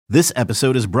This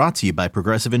episode is brought to you by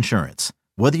Progressive Insurance.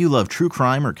 Whether you love true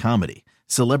crime or comedy,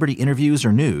 celebrity interviews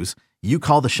or news, you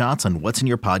call the shots on what's in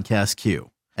your podcast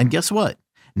queue. And guess what?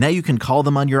 Now you can call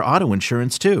them on your auto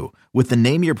insurance too with the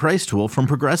Name Your Price tool from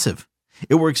Progressive.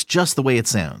 It works just the way it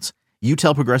sounds. You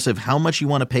tell Progressive how much you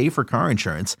want to pay for car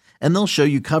insurance, and they'll show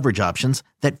you coverage options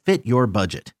that fit your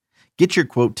budget. Get your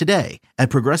quote today at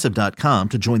Progressive.com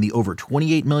to join the over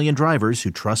 28 million drivers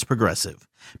who trust Progressive.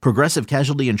 Progressive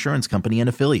Casualty Insurance Company and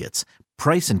Affiliates.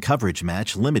 Price and coverage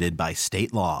match limited by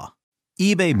state law.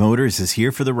 eBay Motors is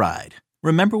here for the ride.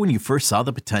 Remember when you first saw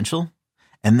the potential?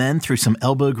 And then through some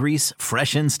elbow grease,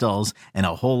 fresh installs, and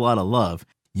a whole lot of love,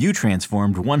 you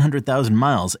transformed 100,000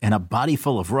 miles and a body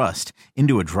full of rust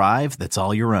into a drive that's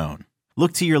all your own.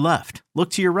 Look to your left.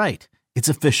 Look to your right. It's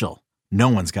official. No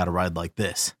one's got a ride like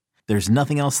this. There's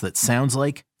nothing else that sounds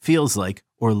like, feels like,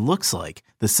 or looks like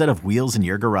the set of wheels in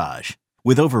your garage.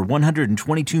 With over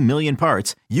 122 million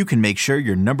parts, you can make sure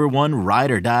your number one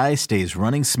ride or die stays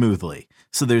running smoothly.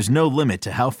 So there's no limit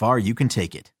to how far you can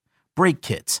take it. Brake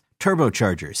kits,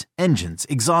 turbochargers, engines,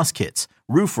 exhaust kits,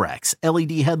 roof racks,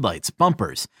 LED headlights,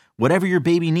 bumpers, whatever your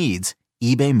baby needs,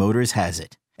 eBay Motors has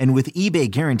it. And with eBay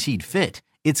Guaranteed Fit,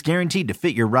 it's guaranteed to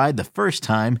fit your ride the first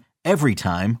time, every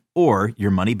time, or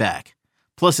your money back.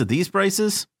 Plus, at these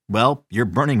prices, well, you're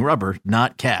burning rubber,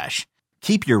 not cash.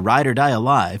 Keep your ride or die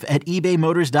alive at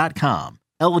ebaymotors.com.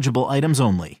 Eligible items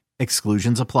only.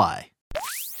 Exclusions apply.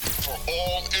 For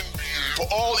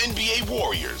all NBA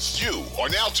Warriors, you are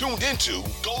now tuned into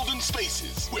Golden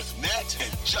Spaces with Nat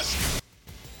and Justin.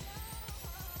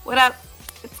 What up?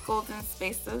 It's Golden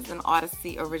Spaces, an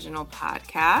Odyssey original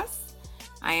podcast.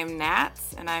 I am Nat,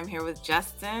 and I'm here with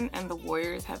Justin, and the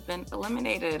Warriors have been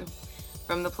eliminated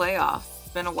from the playoffs.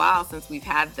 It's been a while since we've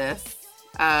had this.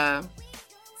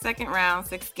 Second round,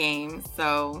 6 games,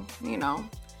 so, you know,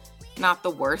 not the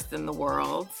worst in the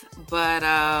world. But,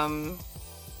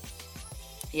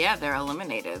 yeah, they're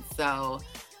eliminated. So,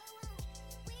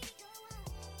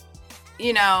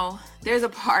 you know, there's a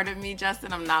part of me,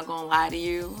 Justin, I'm not going to lie to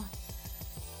you,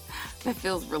 that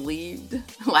feels relieved.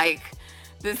 Like,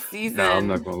 this season. No, I'm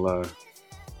not going to lie.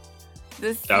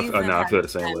 This season. I feel the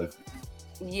same way.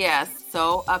 Yes,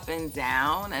 so up and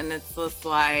down. And it's just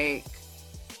like,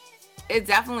 it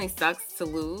definitely sucks to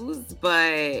lose,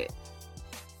 but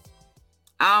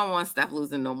I don't want Steph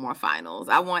losing no more finals.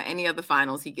 I want any other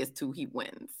finals he gets to, he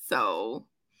wins. So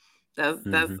that's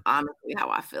honestly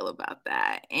how I feel about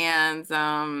that.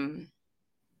 And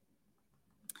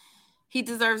he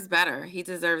deserves better. He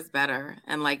deserves better.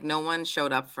 And like, no one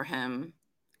showed up for him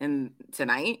in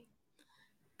tonight.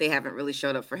 They haven't really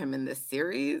showed up for him in this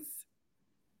series.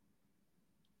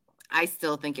 I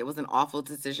still think it was an awful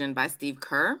decision by Steve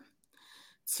Kerr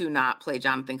to not play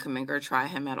Jonathan Kuminga or try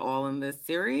him at all in this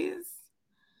series.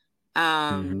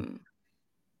 And,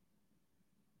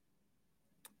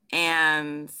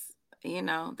 you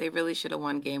know, they really should have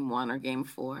won game 1 or game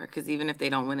 4, because even if they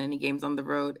don't win any games on the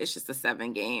road, it's just a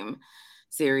 7-game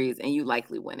series, and you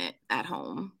likely win it at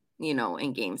home, you know,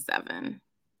 in game 7.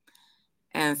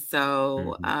 And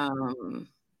so,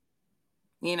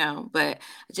 you know, but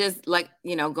just like,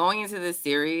 you know, going into this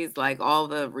series, like all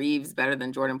the Reeves better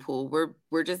than Jordan Poole,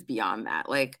 we're just beyond that.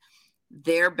 Like,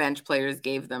 their bench players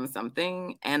gave them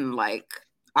something, and like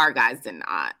our guys did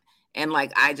not. And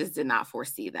like, I just did not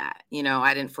foresee that. You know,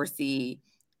 I didn't foresee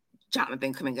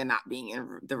Jonathan Kuminga not being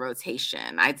in the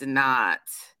rotation. I did not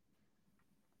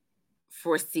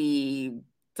foresee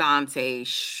Dante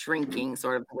shrinking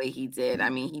sort of the way he did.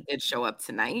 I mean, he did show up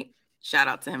tonight. Shout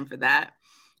out to him for that.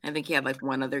 I think he had like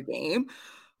one other game,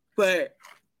 but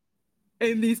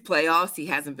in these playoffs, he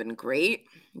hasn't been great.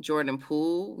 Jordan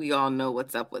Poole, we all know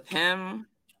what's up with him.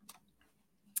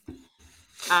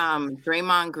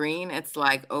 Draymond Green, it's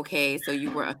like, okay, so you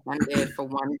were offended for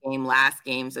one game last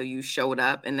game, so you showed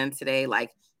up, and then today, like,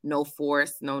 no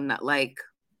force, not like,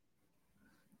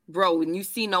 bro, when you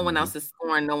see no one else is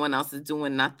scoring, no one else is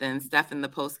doing nothing. Steph in the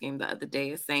post game the other day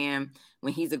is saying,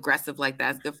 when he's aggressive like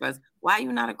that, it's good for us. Why are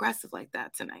you not aggressive like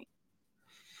that tonight?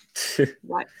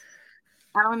 Why?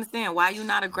 I don't understand. Why are you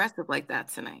not aggressive like that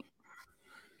tonight?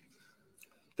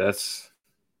 That's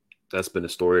been the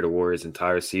story of the Warriors'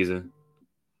 entire season.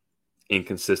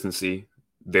 Inconsistency,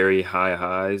 very high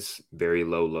highs, very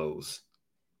low lows.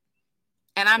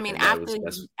 And I mean, after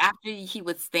he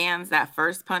withstands that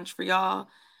first punch for y'all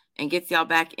and gets y'all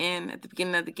back in at the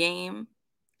beginning of the game,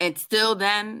 and still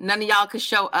then none of y'all could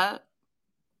show up.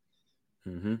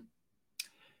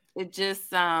 It just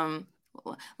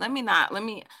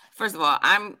first of all,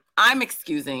 I'm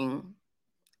excusing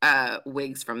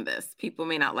Wiggs from this. People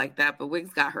may not like that, but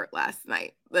Wiggs got hurt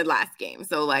the last game.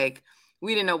 So like,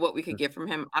 We didn't know what we could get from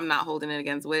him. I'm not holding it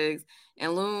against Wiggs.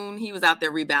 And Loon, he was out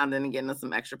there rebounding and getting us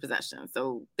some extra possession.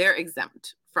 So they're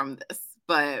exempt from this.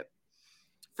 But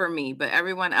for me, but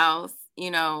everyone else,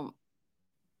 you know,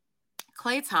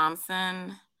 Klay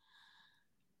Thompson,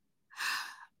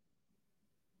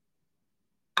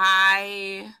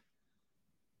 I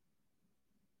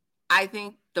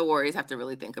think the Warriors have to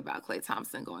really think about Klay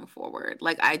Thompson going forward.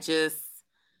 Like, I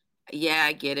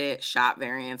get it, shot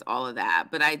variance, all of that.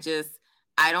 But I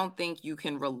don't think you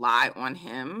can rely on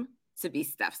him to be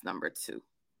Steph's number 2.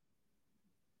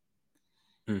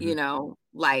 Mm-hmm. You know,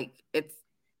 like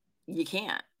you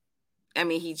can't. I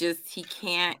mean, he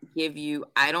can't give you,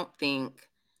 I don't think,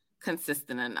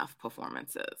 consistent enough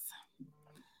performances.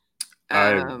 I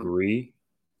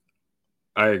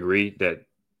agree that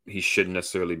he shouldn't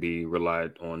necessarily be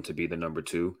relied on to be the number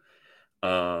 2.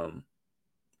 But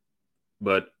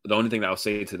the only thing that I'll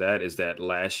say to that is that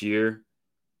last year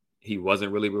he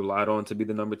wasn't really relied on to be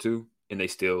the number 2, and they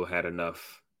still had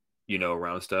enough, you know,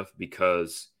 around stuff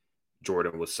because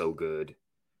Jordan was so good.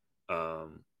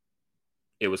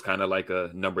 It was kind of like a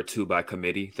number 2 by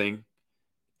committee thing.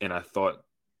 And I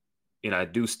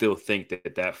do still think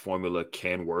that formula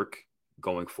can work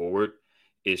going forward.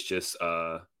 It's just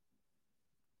that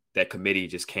committee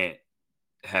just can't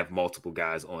have multiple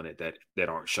guys on it that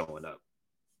aren't showing up,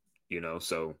 you know?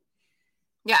 So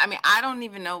yeah, I mean, I don't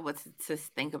even know what to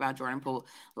think about Jordan Poole.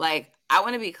 Like, I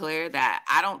want to be clear that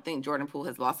I don't think Jordan Poole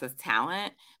has lost his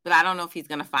talent, but I don't know if he's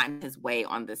going to find his way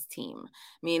on this team.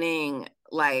 Meaning,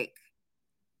 like,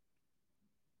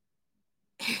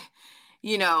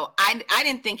 you know, I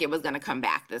didn't think it was going to come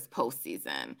back this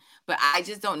postseason, but I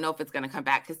just don't know if it's going to come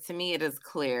back because to me, it is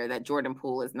clear that Jordan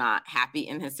Poole is not happy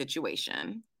in his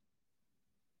situation.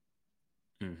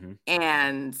 Mm-hmm.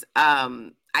 And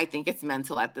I think it's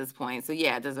mental at this point. So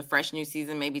yeah, does a fresh new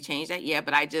season maybe change that? Yeah,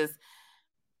 but I don't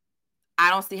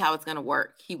see how it's going to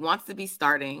work. He wants to be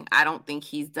starting. I don't think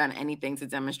he's done anything to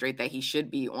demonstrate that he should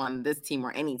be on this team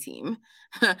or any team.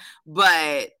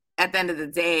 But at the end of the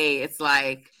day, it's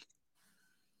like,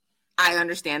 I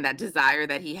understand that desire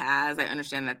that he has. I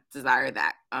understand that desire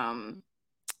that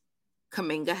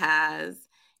Kuminga has.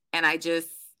 And I just,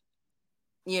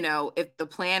 you know, if the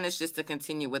plan is just to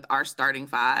continue with our starting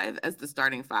 5 as the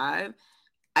starting 5,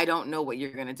 I don't know what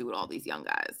you're going to do with all these young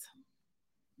guys.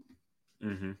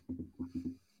 Mm-hmm.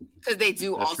 Because they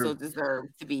do That's also true. deserve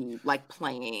to be like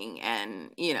playing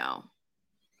and, you know.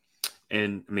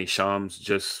 And I mean, Shams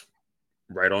just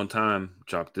right on time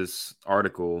dropped this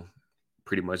article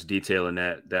pretty much detailing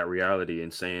that reality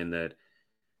and saying that,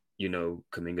 you know,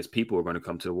 Kuminga's people are going to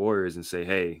come to the Warriors and say,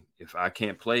 hey, if I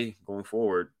can't play going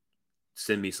forward,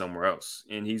 send me somewhere else.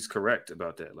 And he's correct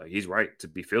about that. Like, he's right to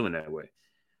be feeling that way.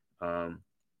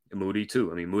 Moody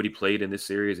too. I mean, Moody played in this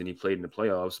series and he played in the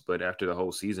playoffs, but after the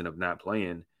whole season of not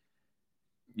playing,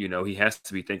 you know, he has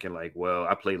to be thinking like, well,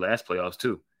 I played last playoffs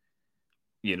too.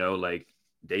 You know, like,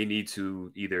 they need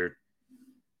to either,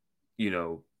 you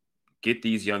know, get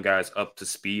these young guys up to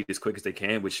speed as quick as they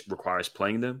can, which requires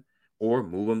playing them, or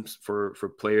move them for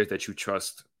players that you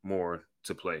trust more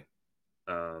to play.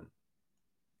 And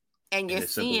you're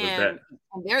as simple as seeing that.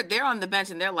 they're on the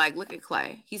bench and they're like, look at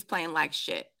Klay. He's playing like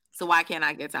shit. So why can't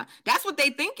I get time? That's what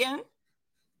they thinking.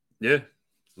 Yeah.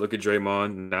 Look at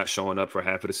Draymond not showing up for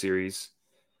half of the series.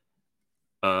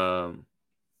 It's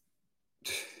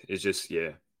just,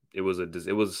 yeah, it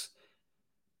was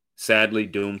sadly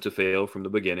doomed to fail from the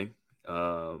beginning.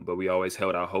 But we always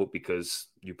held our hope because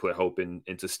you put hope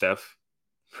into Steph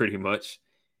pretty much.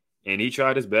 And he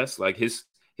tried his best. Like, his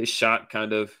shot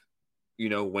kind of, you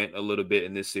know, went a little bit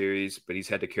in this series, but he's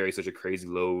had to carry such a crazy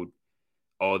load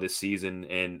all this season,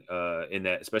 and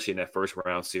especially in that first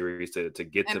round series to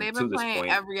get them to this point. And they've been playing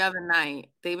every other night.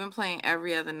 They've been playing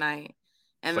every other night.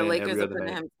 And the Lakers are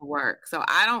putting him to work. So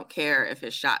I don't care if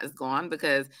his shot is gone,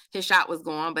 because his shot was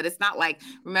gone. But it's not like,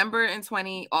 remember in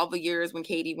all the years when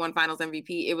KD won Finals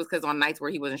MVP, it was because on nights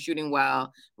where he wasn't shooting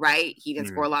well, right? He didn't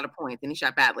score a lot of points and he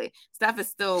shot badly. Steph is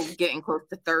still getting close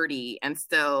to 30 and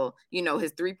still, you know,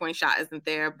 his 3-point shot isn't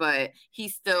there, but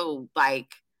he's still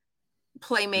like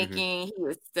playmaking. He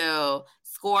was still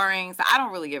scoring. So I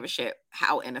don't really give a shit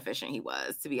how inefficient he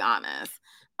was, to be honest.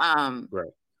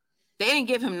 Right. They didn't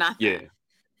give him nothing. Yeah.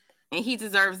 And he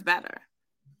deserves better.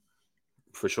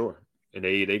 For sure. And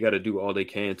they got to do all they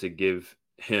can to give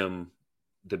him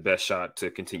the best shot to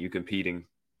continue competing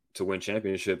to win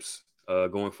championships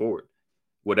going forward.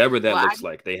 Whatever that looks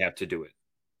like, they have to do it.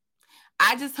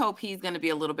 I just hope he's going to be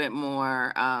a little bit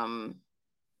more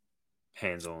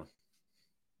hands-on.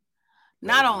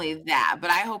 Not only that,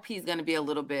 but I hope he's going to be a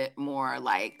little bit more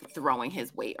like throwing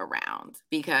his weight around,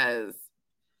 because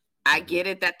I get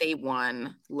it that they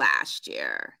won last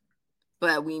year,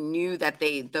 but we knew that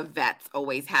the vets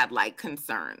always had like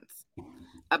concerns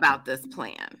about this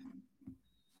plan.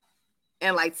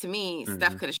 And like, to me,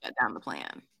 Steph could have shut down the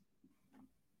plan.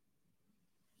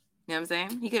 You know what I'm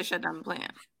saying? He could have shut down the plan.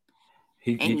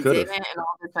 He could have. And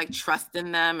all this like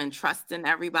trusting them and trusting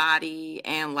everybody.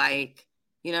 And like,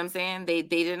 you know what I'm saying? They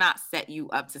did not set you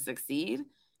up to succeed.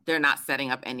 They're not setting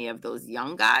up any of those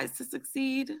young guys to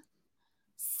succeed.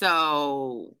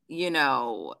 So, you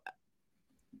know,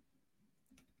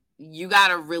 you got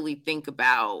to really think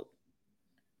about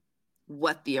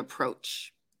what the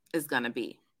approach is going to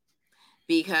be,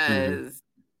 because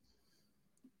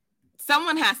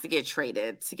someone has to get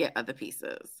traded to get other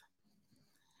pieces.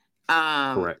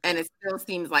 Correct. And it still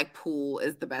seems like Poole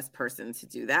is the best person to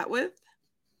do that with.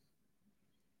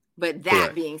 But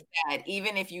that being said,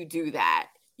 even if you do that,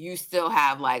 you still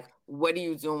have like, what are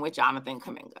you doing with Jonathan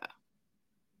Kuminga?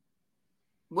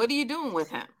 What are you doing with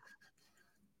him?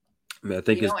 I mean, I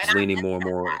think it's leaning more and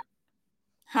more.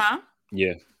 Huh?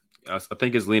 Yeah. I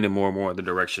think it's leaning more and more in the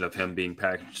direction of him being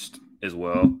packaged as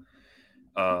well.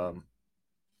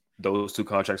 Those two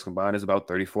contracts combined is about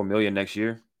 $34 million next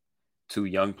year. Two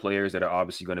young players that are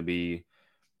obviously going to be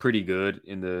pretty good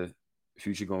in the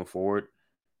future going forward.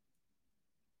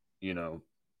 You know,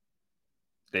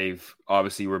 they're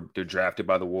drafted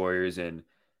by the Warriors, and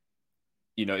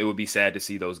you know, it would be sad to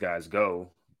see those guys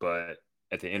go. But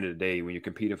at the end of the day, when you're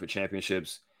competing for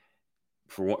championships,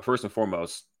 first and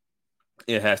foremost,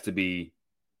 it has to be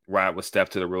ride with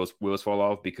Steph to the wheels fall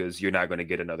off, because you're not going to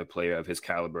get another player of his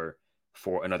caliber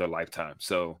for another lifetime.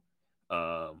 So,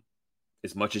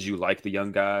 as much as you like the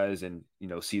young guys and, you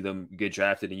know, see them get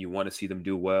drafted and you want to see them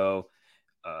do well,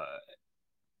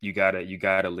 you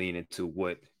gotta lean into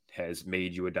what has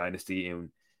made you a dynasty, and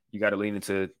you gotta lean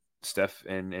into Steph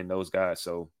and those guys.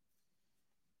 So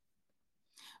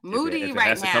Moody if it right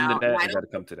has to now, come to that, it got to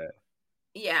come to that.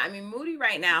 Yeah, I mean, Moody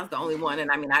right now is the only one,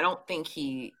 and I mean, I don't think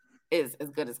he is as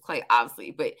good as Klay,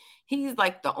 obviously, but he's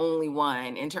like the only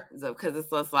one in terms of, because it's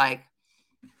just like,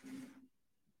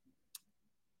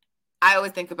 I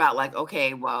always think about like,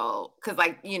 okay, well, because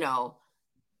like, you know,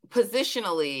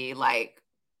 positionally, like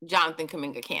Jonathan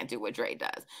Kuminga can't do what Dre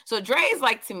does. So Dre is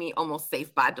like, to me, almost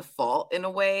safe by default in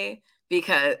a way,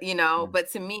 because, you know,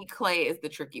 but to me, Klay is the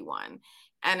tricky one.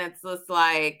 And it's just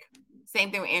like,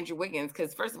 same thing with Andrew Wiggins,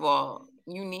 because first of all,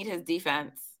 you need his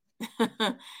defense.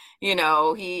 You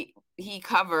know, he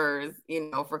covers, you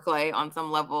know, for Klay on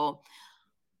some level.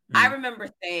 I remember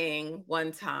saying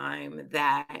one time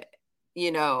that,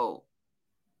 you know,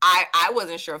 I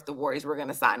wasn't sure if the Warriors were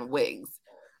going to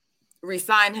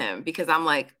resign him, because I'm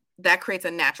like, that creates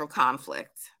a natural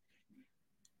conflict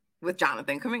with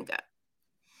Jonathan Kuminga.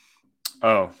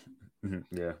 Oh,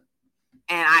 yeah.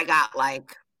 And I got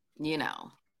like, you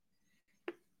know,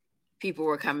 people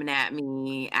were coming at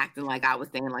me acting like I was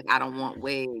saying like, I don't want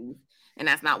Wiggs. And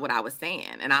that's not what I was saying.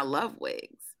 And I love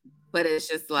Wiggs, but it's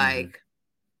just like,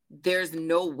 there's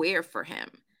nowhere for him.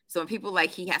 So when people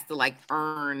like, he has to like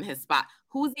earn his spot,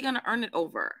 who's he going to earn it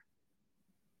over?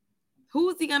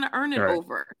 Who's he going to earn it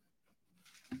over?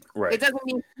 Right. It doesn't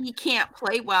mean he can't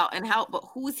play well and help, but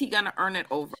who's he going to earn it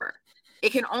over?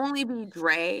 It can only be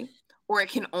Dre, or it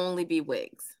can only be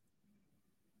Wiggs.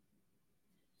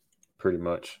 Pretty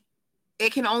much.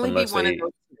 It can only be one of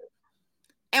those two.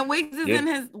 And Wiggs is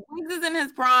in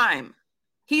his prime.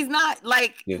 He's not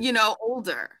like, you know,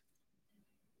 older.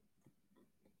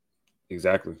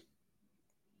 Exactly.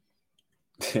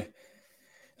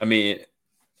 I mean,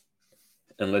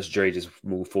 unless Dre just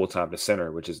moved full time to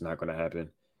center, which is not going to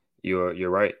happen. You're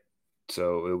right.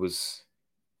 So it was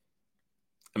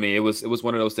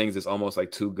one of those things that's almost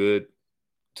like too good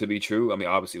to be true. I mean,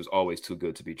 obviously it was always too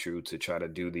good to be true to try to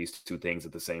do these two things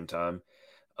at the same time.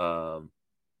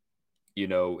 You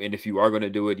know, and if you are going to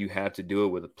do it, you have to do it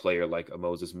with a player like a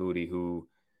Moses Moody, who,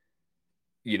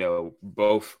 you know,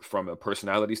 both from a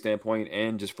personality standpoint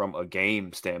and just from a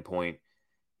game standpoint,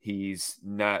 he's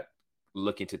not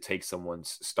looking to take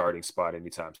someone's starting spot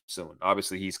anytime soon.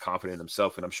 Obviously, he's confident in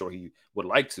himself, and I'm sure he would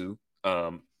like to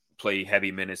play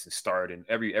heavy minutes and start, and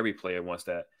every player wants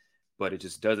that, but it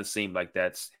just doesn't seem like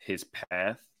that's his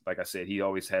path. Like I said, he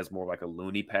always has more like a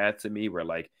loony path to me, where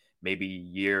like maybe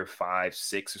year 5,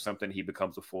 6 or something, he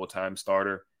becomes a full-time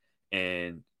starter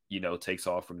and, you know, takes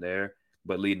off from there.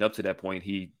 But leading up to that point,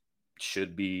 he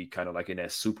should be kind of like in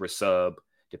that super sub.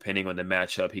 Depending on the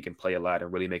matchup, he can play a lot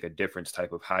and really make a difference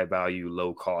type of high value,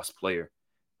 low cost player.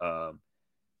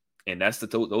 And that's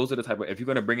those are the type of, if you're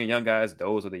going to bring in young guys,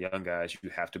 those are the young guys you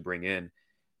have to bring in.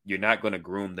 You're not going to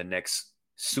groom the next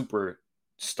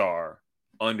superstar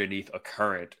underneath a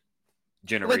current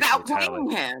generational without talent.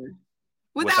 playing him.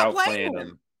 Without playing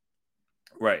him.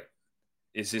 Right.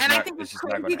 It's just and not, I think it's just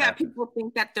not crazy going to that happen. people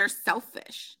think that they're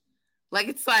selfish. Like,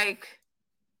 it's like,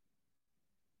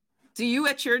 do you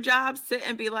at your job sit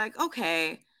and be like,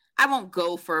 okay, I won't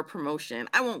go for a promotion.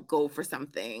 I won't go for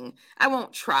something. I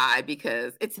won't try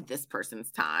because it's this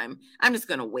person's time. I'm just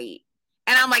going to wait.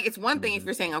 And I'm like, it's one thing if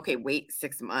you're saying, okay, wait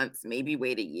 6 months, maybe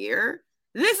wait a year.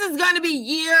 This is going to be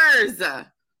years.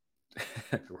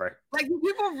 Right. Like, do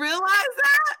people realize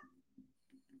that?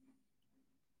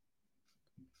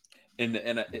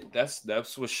 And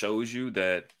that's what shows you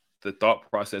that the thought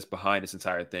process behind this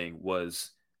entire thing was,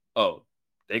 oh,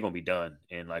 they're gonna be done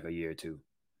in like a year or two.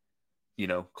 You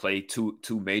know, Klay,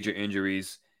 two major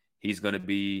injuries. He's gonna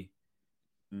be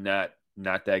not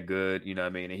that good. You know what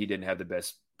I mean? And he didn't have the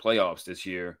best playoffs this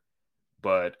year,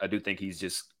 but I do think he's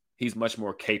much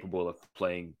more capable of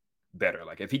playing better.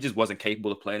 Like if he just wasn't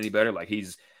capable of playing any better, like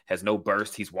has no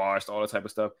burst, he's washed, all that type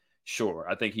of stuff. Sure,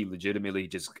 I think he legitimately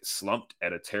just slumped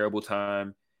at a terrible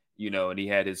time, you know, and he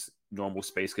had his normal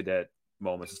Space Cadet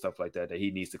moments and stuff like that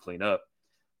he needs to clean up.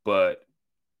 But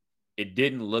it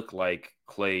didn't look like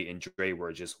Klay and Dre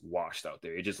were just washed out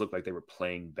there. It just looked like they were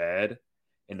playing bad,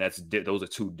 and those are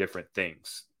two different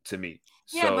things to me.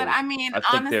 Yeah, So but I mean,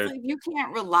 honestly, you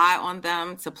can't rely on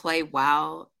them to play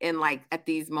well in like at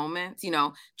these moments. You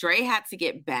know, Dre had to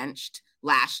get benched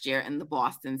last year in the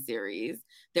Boston series.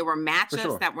 There were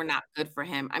matchups that were not good for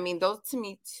him. I mean, those to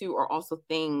me too are also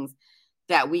things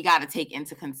that we got to take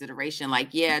into consideration. Like,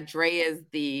 yeah, Dre is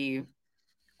the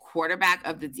quarterback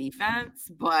of the defense,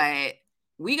 but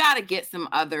we got to get some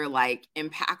other like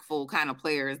impactful kind of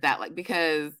players that like,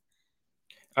 because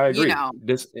I agree. You know,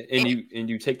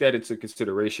 you take that into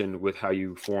consideration with how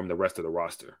you form the rest of the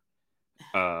roster,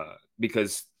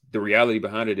 because the reality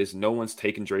behind it is no one's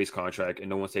taking Dre's contract and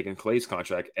no one's taking Klay's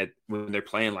contract when they're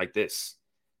playing like this.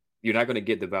 You're not going to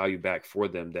get the value back for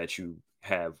them that you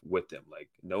have with them. Like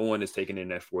no one is taking in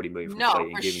that $40 million from Klay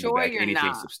and giving you back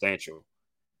anything substantial.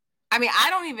 I mean, I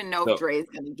don't even know if Dre's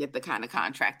going to get the kind of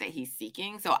contract that he's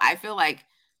seeking. So I feel like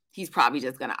he's probably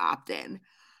just going to opt in.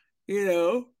 You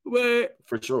know, but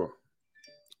for sure,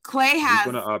 Klay has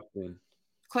going to opt in.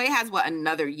 Klay has what,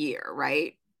 another year,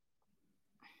 right?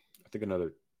 I think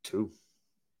another 2,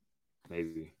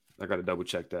 maybe. I got to double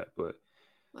check that, but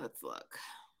let's look.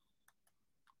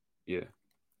 Yeah,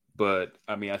 but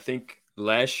I mean, I think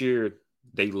last year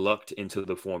they lucked into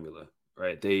the formula,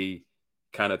 right? They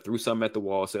kind of threw something at the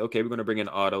wall, said, okay, we're going to bring in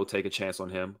Otto, take a chance on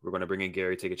him. We're going to bring in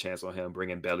Gary, take a chance on him, bring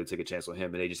in Belly, take a chance on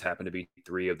him. And they just happened to be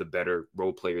 3 of the better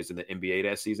role players in the NBA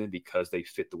that season because they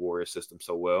fit the Warriors system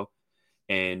so well.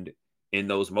 And in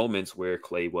those moments where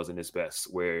Klay wasn't his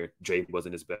best, where Dre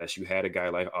wasn't his best, you had a guy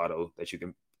like Otto that you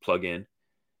can plug in.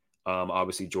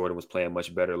 Obviously, Jordan was playing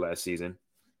much better last season.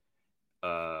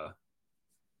 The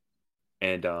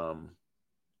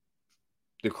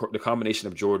combination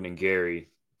of Jordan and Gary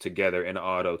together and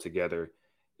Otto together,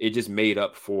 it just made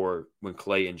up for when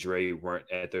Klay and Dre weren't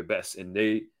at their best. And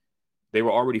they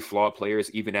were already flawed players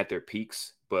even at their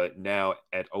peaks, but now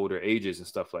at older ages and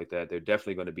stuff like that, they're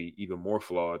definitely going to be even more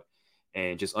flawed.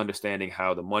 And just understanding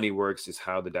how the money works is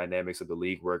how the dynamics of the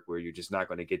league work, where you're just not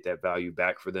going to get that value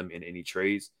back for them in any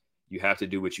trades. You have to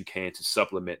do what you can to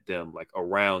supplement them, like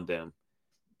around them,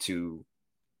 to,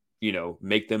 you know,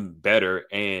 make them better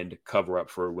and cover up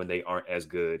for when they aren't as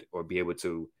good, or be able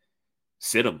to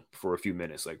sit them for a few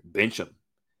minutes, like bench them,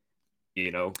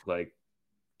 you know, like,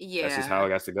 yeah, that's just how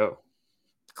it has to go.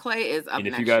 Klay is up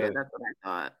next year. That's what I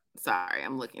thought. Sorry,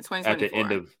 I'm looking.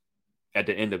 2024. At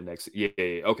the end of next, yeah.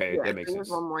 Okay, yeah, that makes sense.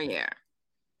 1 more year.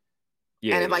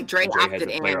 Yeah, and if like Dre opted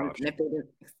in, and if they did,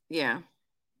 yeah,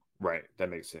 right, that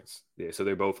makes sense. Yeah, so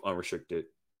they're both unrestricted.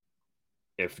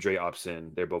 If Dre opts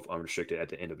in, they're both unrestricted at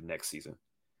the end of next season.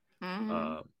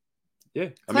 Mm-hmm. Yeah,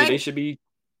 I mean, they should be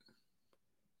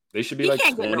like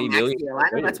 20 million. I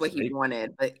know that's what he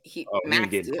wanted, but he ain't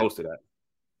getting close to that.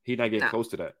 He's not getting close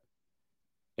to that,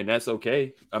 and that's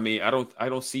okay. I mean, I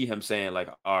don't see him saying like,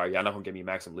 "All right, y'all not gonna give me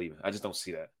max, I'm leaving." I just don't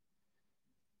see that.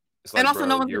 It's like, and also,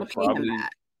 no one's gonna pay him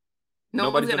that.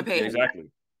 Nobody's gonna pay him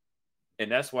exactly, and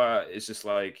that's why it's just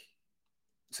like,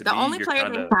 the only player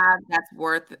they have that's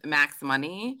worth max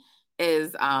money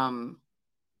is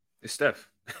it's Steph.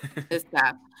 It's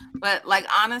Steph. But like,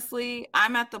 honestly,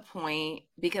 I'm at the point,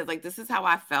 because like this is how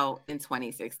I felt in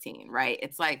 2016, right?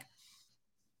 It's like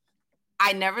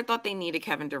I never thought they needed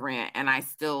Kevin Durant, and I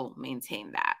still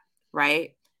maintain that,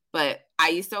 right? But I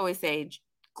used to always say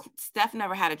Steph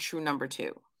never had a true number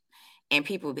 2. And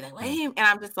people would be like, wait, and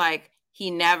I'm just like,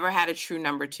 he never had a true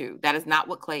number 2. That is not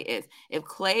what Klay is. If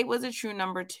Klay was a true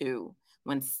number 2,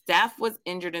 when Steph was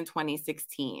injured in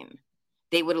 2016,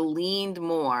 they would have leaned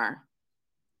more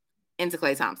into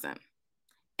Klay Thompson.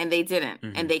 And they didn't.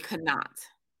 And they could not.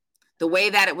 The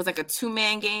way that it was like a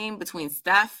 2-man game between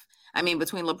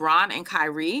between LeBron and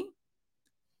Kyrie.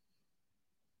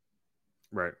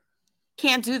 Right.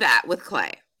 Can't do that with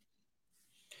Klay.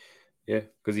 Yeah,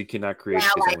 because he cannot create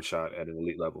his own shot at an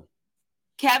elite level.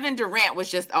 Kevin Durant was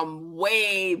just a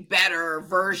way better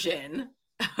version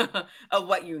of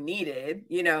what you needed.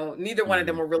 You know, neither one of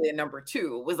them were really a number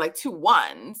 2. It was like 2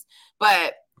 ones.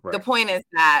 But the point is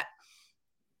that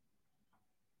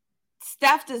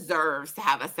Steph deserves to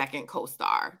have a second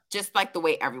co-star, just like the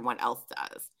way everyone else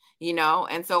does, you know?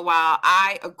 And so while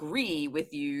I agree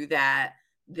with you that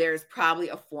there's probably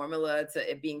a formula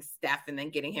to it being Steph and then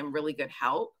getting him really good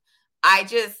help, I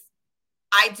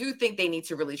do think they need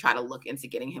to really try to look into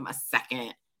getting him a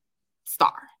second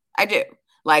star. I do.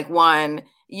 Like one,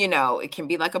 you know, it can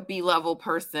be like a B-level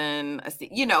person,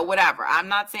 you know, whatever. I'm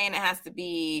not saying it has to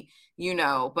be, you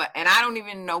know, and I don't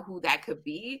even know who that could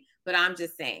be, but I'm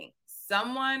just saying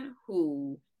someone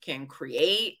who can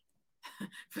create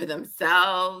for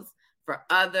themselves, for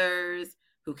others,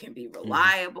 who can be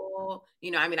reliable.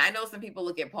 You know, I mean, I know some people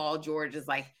look at Paul George as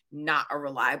like not a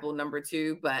reliable number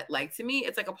 2, but like to me,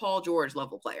 it's like a Paul George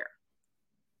level player.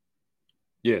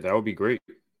 Yeah, that would be great.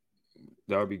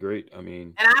 That would be great. I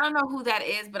mean, and I don't know who that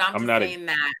is, but I'm just saying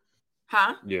that,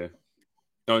 huh? Yeah.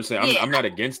 No, I'm saying I'm not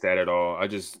against that at all. I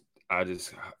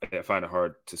find it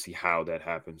hard to see how that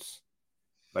happens,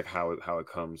 like how it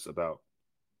comes about.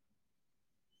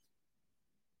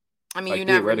 I mean, like, you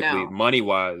never know.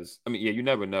 Money-wise, I mean, yeah, you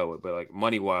never know it, but like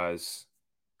money-wise,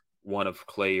 one of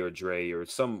Klay or Dre or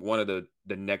one of the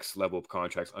next level of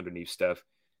contracts underneath Steph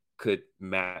could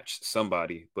match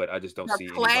somebody, but I just don't see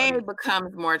Klay anybody.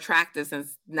 becomes more attractive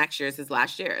since next year is his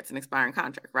last year. It's an expiring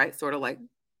contract, right? Sort of like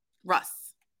Russ.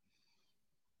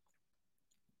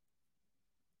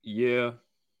 Yeah.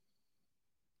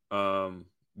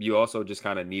 You also just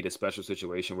kind of need a special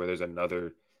situation where there's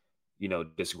another, you know,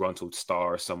 disgruntled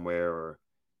star somewhere, or,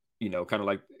 you know, kind of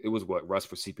like it was Russ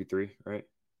for CP3, right?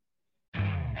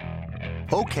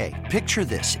 Okay, picture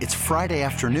this. It's Friday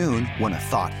afternoon when a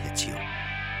thought hits you.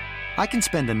 I can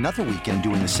spend another weekend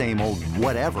doing the same old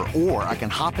whatever, or I can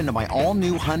hop into my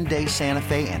all-new Hyundai Santa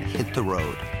Fe and hit the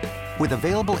road. With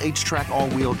available H-Track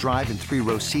all-wheel drive and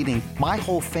 3-row seating, my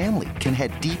whole family can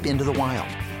head deep into the wild.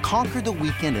 Conquer the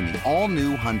weekend in the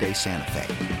all-new Hyundai Santa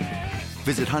Fe.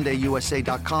 Visit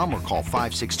HyundaiUSA.com or call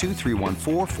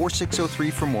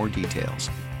 562-314-4603 for more details.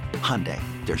 Hyundai,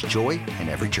 there's joy in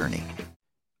every journey.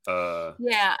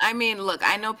 Yeah, I mean, look,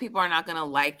 I know people are not going to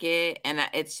like it, and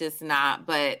it's just not,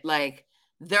 but like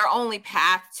their only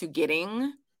path to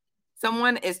getting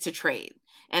someone is to trade.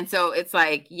 And so it's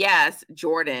like, yes,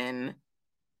 Jordan,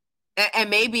 and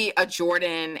maybe a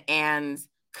Jordan and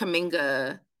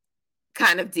Kuminga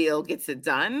kind of deal gets it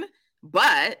done,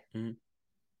 but then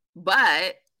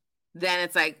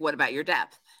it's like, what about your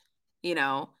depth? You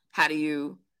know, how do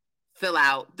you fill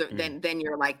out then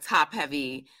you're like top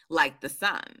heavy like the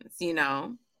Suns, you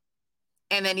know?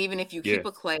 And then even if you keep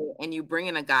a Klay and you bring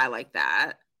in a guy like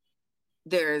that,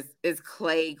 is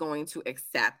Klay going to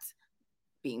accept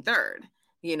being third,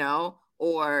 you know?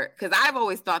 Or because I've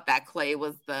always thought that Klay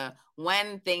was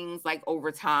when things like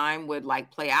over time would like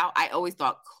play out, I always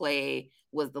thought Klay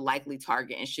was the likely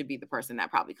target and should be the person that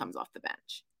probably comes off the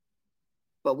bench.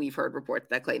 But we've heard reports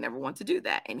that Klay never wants to do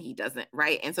that, and he doesn't,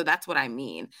 right? And so that's what I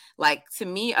mean. Like, to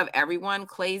me, of everyone,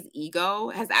 Klay's ego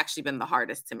has actually been the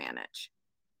hardest to manage.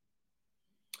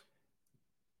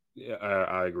 Yeah,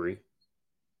 I agree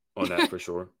on that for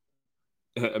sure.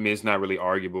 I mean, it's not really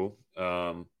arguable.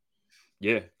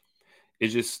 Yeah,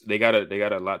 it's just they got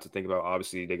a lot to think about.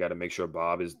 Obviously, they got to make sure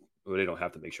Bob is. Well, they don't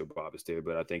have to make sure Bob is there,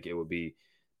 but I think it would be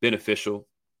beneficial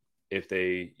if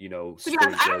they, you know,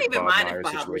 I don't even mind if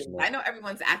Bob leaves. I know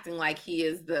everyone's acting like he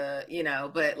is the, you know,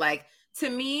 but like to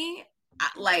me,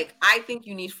 like I think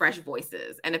you need fresh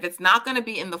voices, and if it's not going to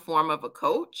be in the form of a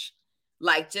coach,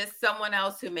 like just someone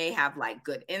else who may have like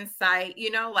good insight, you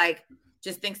know, like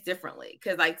just thinks differently.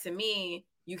 Because like to me,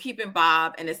 you keep in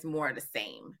Bob, and it's more the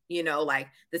same, you know, like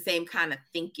the same kind of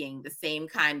thinking, the same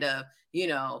kind of, you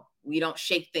know, we don't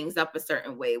shake things up a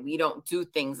certain way, we don't do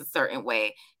things a certain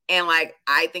way. And like,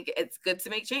 I think it's good to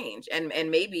make change. And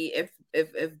maybe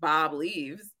if Bob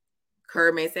leaves,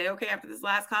 Kerr may say, okay, after this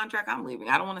last contract, I'm leaving.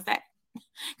 I don't want to stay.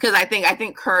 Because I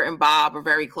think Kerr and Bob are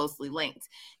very closely linked.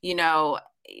 You know,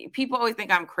 people always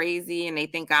think I'm crazy, and they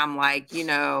think I'm like, you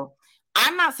know,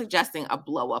 I'm not suggesting a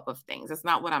blow up of things. That's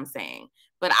not what I'm saying.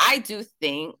 But I do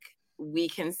think we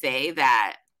can say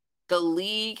that the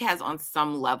league has on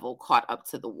some level caught up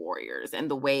to the Warriors and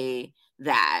the way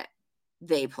that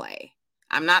they play.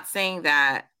 I'm not saying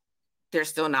that they're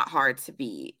still not hard to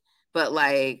beat, but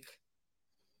like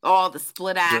all the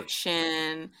split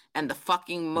action and the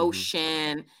fucking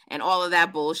motion and all of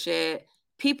that bullshit,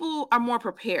 people are more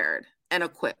prepared and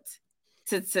equipped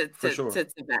to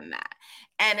defend that.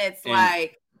 And it's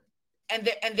like, and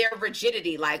their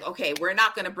rigidity, like, okay, we're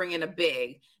not going to bring in a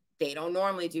big. They don't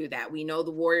normally do that. We know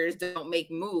the Warriors don't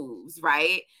make moves,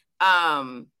 right?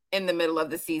 In the middle of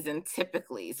the season,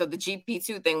 typically. So the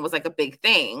GP2 thing was like a big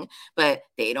thing, but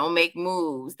they don't make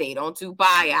moves. They don't do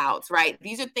buyouts, right?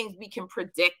 These are things we can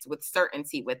predict with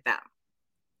certainty with them.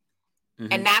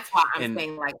 And that's why I'm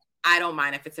saying, like, I don't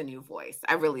mind if it's a new voice.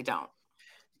 I really don't.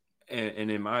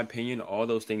 And in my opinion, all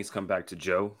those things come back to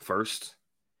Joe first,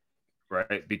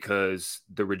 right? Because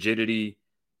the rigidity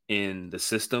in the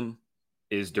system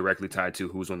is directly tied to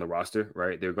who's on the roster,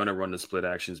 right? They're going to run the split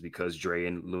actions because Dre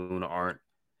and Luna aren't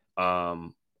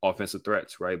offensive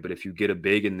threats, right? But if you get a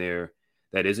big in there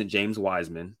that isn't James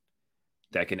Wiseman,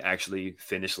 that can actually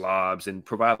finish lobs and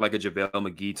provide like a JaVale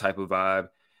McGee type of vibe,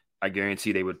 I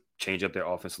guarantee they would change up their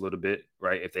offense a little bit,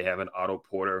 right? If they have an Otto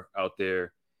Porter out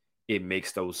there, it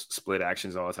makes those split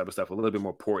actions, all that type of stuff, a little bit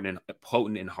more potent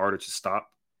and harder to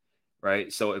stop,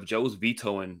 right? So if Joe's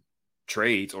vetoing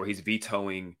trades or he's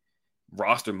vetoing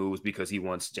roster moves because he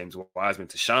wants James Wiseman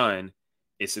to shine,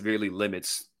 it severely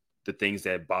limits the things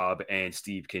that Bob and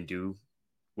Steve can do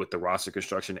with the roster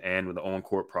construction and with the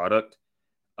on-court product.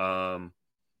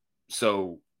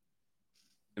 So,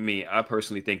 I mean, I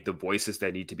personally think the voices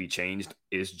that need to be changed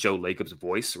is Joe Lacob's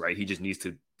voice, right? He just needs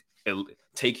to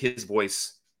take his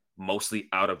voice mostly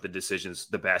out of the decisions,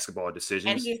 the basketball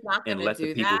decisions, and he's not going to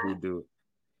do that.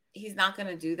 He's not going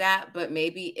to do that, but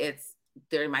maybe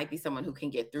there might be someone who can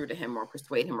get through to him or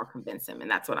persuade him or convince him.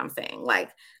 And that's what I'm saying. Like,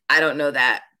 I don't know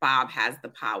that Bob has the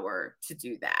power to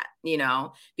do that, you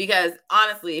know, because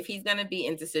honestly, if he's going to be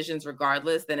in decisions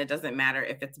regardless, then it doesn't matter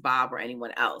if it's Bob or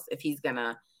anyone else, if he's going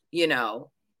to, you know,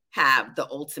 have the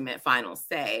ultimate final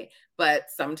say. But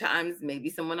sometimes maybe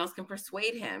someone else can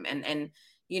persuade him. And,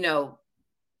 you know,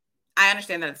 I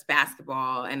understand that it's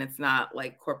basketball and it's not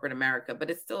like corporate America, but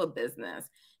it's still a business.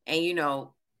 And, you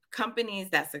know, companies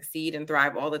that succeed and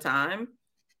thrive all the time,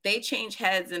 they change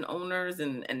heads and owners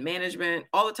and management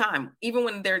all the time, even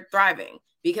when they're thriving,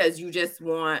 because you just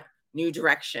want new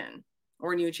direction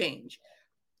or new change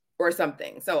or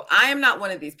something. So I am not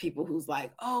one of these people who's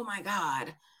like, oh my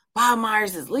God, Bob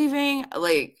Myers is leaving.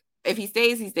 Like, if he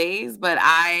stays, he stays. But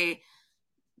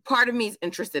part of me is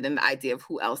interested in the idea of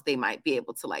who else they might be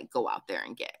able to like go out there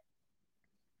and get.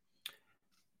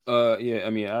 Yeah, I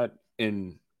mean,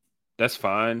 and that's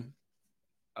fine.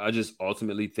 I just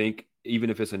ultimately think, even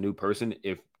if it's a new person,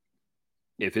 if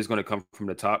it's going to come from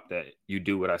the top, that you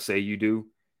do what I say you do,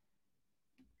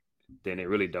 then it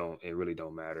really don't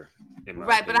matter.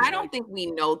 Right, but I don't think we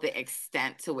know the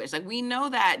extent to which, like, we know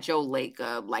that Joe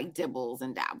Lacob like dibbles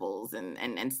and dabbles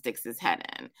and sticks his head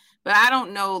in, but I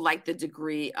don't know like the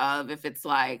degree of if it's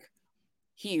like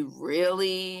he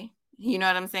really, you know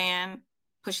what I'm saying,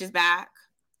 pushes back,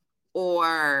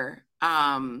 or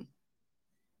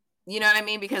you know what I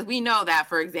mean? Because we know that,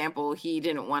 for example, he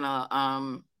didn't want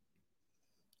to,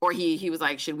 or he was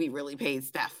like, should we really pay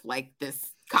Steph like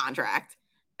this contract?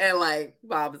 And like,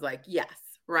 Bob was like, yes,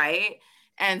 right?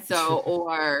 And so,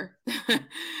 or,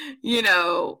 you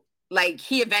know, like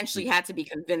he eventually had to be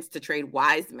convinced to trade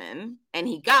Wiseman and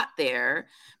he got there.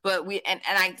 But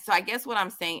I guess what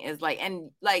I'm saying is like, and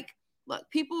like, look,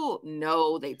 people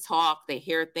know, they talk, they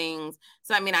hear things.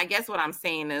 So, I mean, I guess what I'm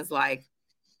saying is like,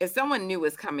 if someone new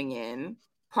is coming in,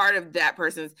 part of that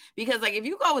person's, because like if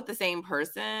you go with the same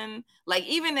person, like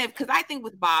even if, because I think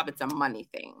with Bob, it's a money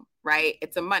thing, right?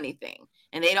 It's a money thing.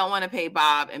 And they don't want to pay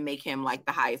Bob and make him like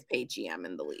the highest paid GM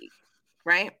in the league,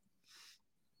 right?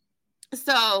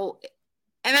 So,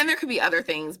 and then there could be other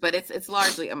things, but it's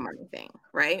largely a money thing,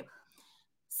 right?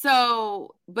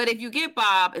 So, but if you get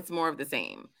Bob, it's more of the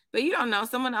same. But you don't know,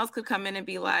 someone else could come in and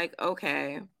be like,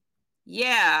 okay,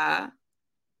 yeah,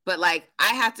 but like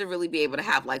I have to really be able to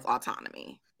have like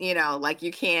autonomy, you know, like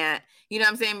you can't, you know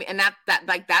what I'm saying? And that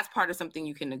like that's part of something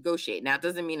you can negotiate. Now, it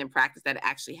doesn't mean in practice that it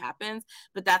actually happens,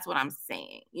 but that's what I'm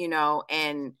saying, you know,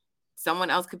 and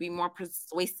someone else could be more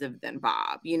persuasive than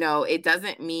Bob, you know. It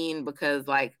doesn't mean because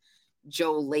like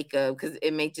Joe Lacob, because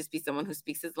it may just be someone who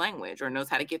speaks his language or knows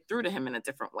how to get through to him in a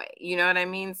different way. You know what I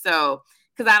mean? So,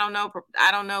 because I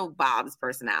don't know Bob's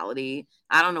personality.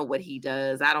 I don't know what he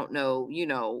does. I don't know, you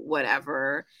know,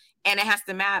 whatever. And it has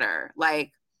to matter.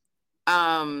 Like,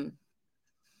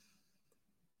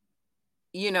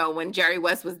 you know, when Jerry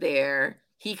West was there,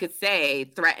 he could say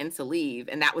threaten to leave,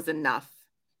 and that was enough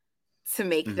to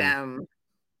make them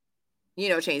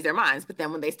change their minds. But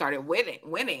then when they started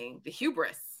winning, the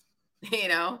hubris,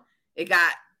 it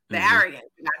got the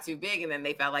arrogance, it got too big, and then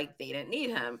they felt like they didn't need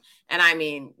him. And I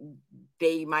mean,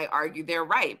 they might argue they're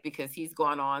right because he's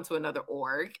gone on to another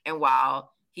org, and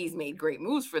while he's made great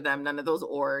moves for them, none of those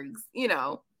orgs,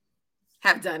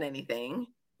 have done anything.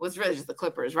 Well, it's really just the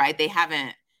Clippers, right?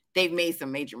 They've made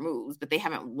some major moves, but they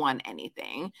haven't won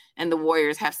anything. And the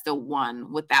Warriors have still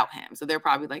won without him. So they're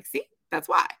probably like, see, that's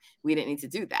why we didn't need to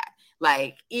do that.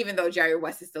 Like, even though Jerry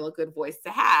West is still a good voice to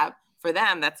have, for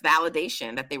them, that's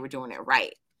validation that they were doing it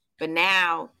right. But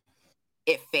now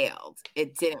it failed.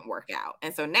 It didn't work out.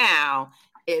 And so now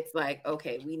it's like,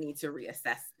 okay, we need to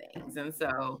reassess things. And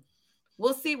so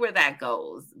we'll see where that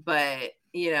goes. But,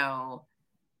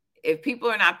 if people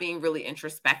are not being really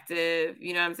introspective,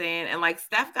 you know what I'm saying? And like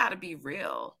Steph got to be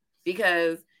real,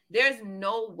 because there's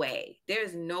no way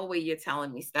you're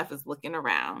telling me Steph is looking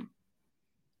around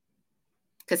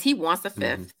because he wants a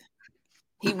fifth.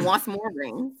 He wants more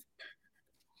rings.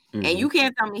 And you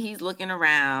can't tell me he's looking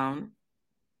around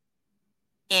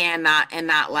and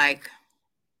not like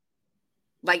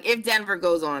if Denver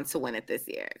goes on to win it this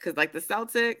year, because like the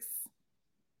Celtics,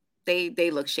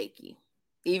 they look shaky.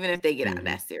 Even if they get out of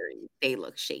that series, they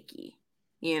look shaky.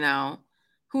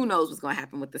 Who knows what's going to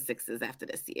happen with the Sixers after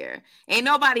this year? Ain't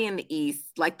nobody in the East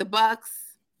like the Bucks.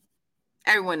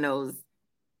 Everyone knows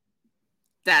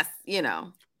that's like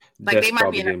that's they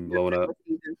might be in blown up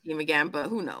team again, but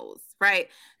who knows, right?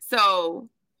 So,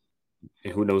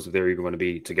 and who knows if they're even going to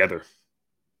be together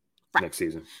next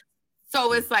season.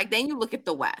 So it's like, then you look at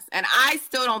the West, and I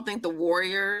still don't think the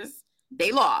Warriors,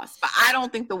 they lost, but I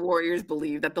don't think the Warriors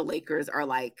believe that the Lakers are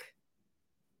like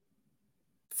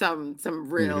some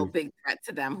real big threat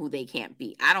to them who they can't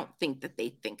beat. I don't think that they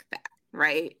think that,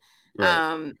 right?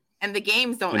 And the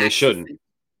games don't. And they shouldn't.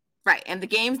 Right. And the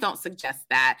games don't suggest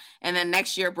that. And then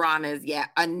next year, Bron is,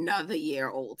 another year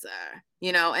older,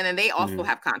 and then they also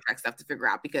have contract stuff to figure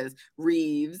out because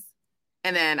Reeves,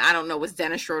 and then I don't know, was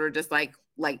Dennis Schroeder just like,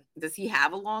 does he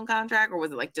have a long contract or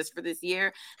was it like just for this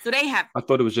year? So they have. I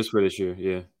thought it was just for this year.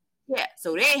 Yeah. Yeah.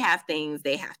 So they have things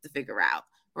they have to figure out.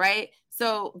 Right.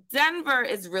 So Denver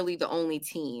is really the only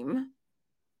team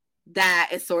that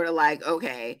is sort of like,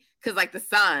 okay, because like the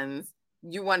Suns,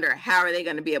 you wonder how are they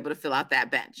going to be able to fill out that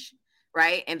bench,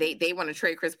 right? And they want to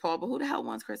trade Chris Paul, but who the hell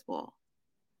wants Chris Paul?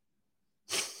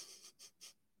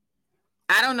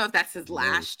 I don't know if that's his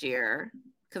last year,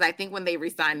 because I think when they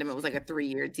re-signed him, it was like a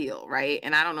 3-year deal, right?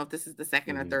 And I don't know if this is the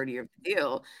second or third year of the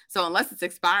deal. So unless it's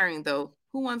expiring, though,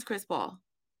 who wants Chris Paul?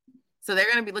 So they're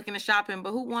going to be looking to shop him,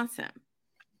 but who wants him?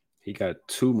 He got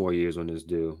 2 more years on this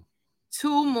deal.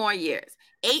 2 more years.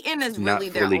 Ayton is really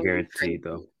not their fully only guaranteed,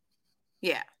 though.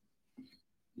 Yeah.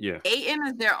 Yeah. Ayton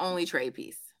is their only trade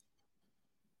piece.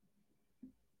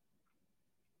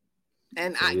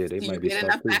 And so, do you get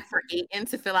enough back for Ayton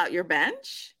to fill out your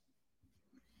bench?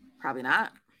 Probably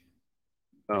not.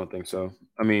 I don't think so.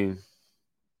 I mean,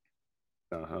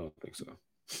 no, I don't think so.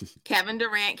 Kevin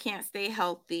Durant can't stay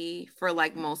healthy for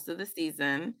like most of the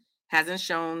season. Hasn't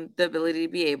shown the ability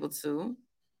to be able to,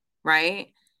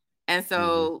 right? And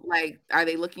so, like, are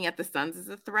they looking at the Suns as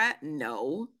a threat?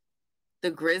 No.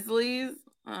 The Grizzlies,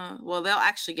 well, they'll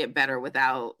actually get better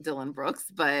without Dillon Brooks,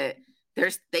 but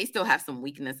they still have some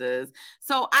weaknesses.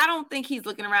 So I don't think he's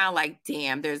looking around like,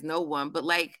 damn, there's no one. But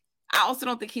like, I also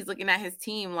don't think he's looking at his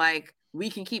team like, we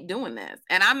can keep doing this.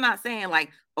 And I'm not saying like,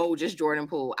 oh, just Jordan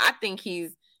Poole. I think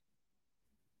he's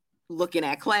looking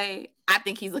at Clay. I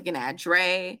think he's looking at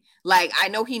Dre. Like, I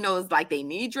know he knows like they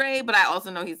need Dre, but I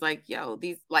also know he's like, yo,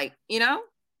 these like,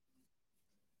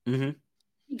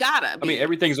 gotta be. I mean,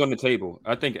 everything's on the table.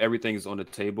 I think everything's on the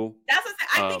table. That's what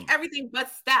I think everything but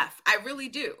Steph. I really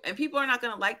do. And people are not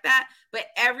going to like that, but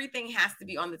everything has to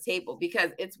be on the table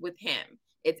because it's with him.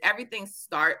 It's everything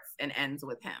starts and ends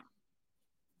with him.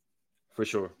 For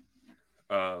sure.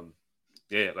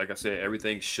 Yeah, like I said,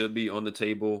 everything should be on the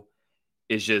table.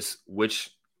 It's just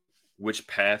which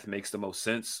path makes the most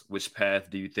sense? Which path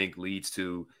do you think leads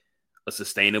to a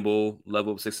sustainable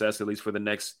level of success, at least for the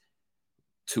next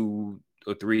 2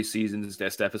 or 3 seasons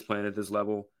that Steph is playing at this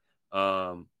level?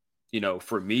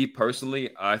 For me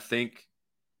personally, I think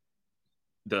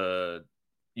the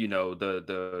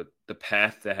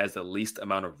path that has the least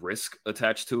amount of risk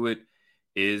attached to it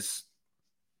is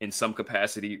in some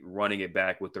capacity running it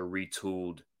back with the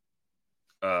retooled,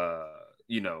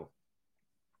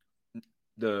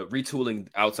 the retooling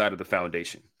outside of the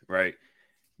foundation, right?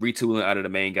 Retooling out of the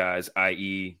main guys,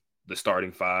 i.e. the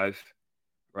starting 5,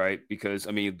 right? Because,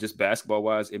 I mean, just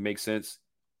basketball-wise, it makes sense.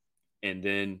 And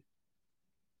then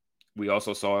we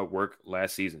also saw it work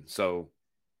last season. So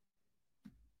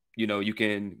you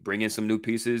can bring in some new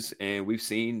pieces. And we've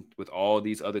seen with all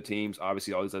these other teams,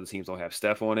 obviously all these other teams don't have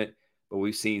Steph on it, but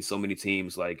we've seen so many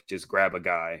teams like just grab a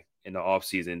guy in the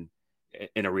offseason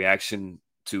in a reaction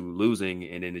to losing,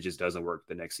 and then it just doesn't work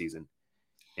the next season.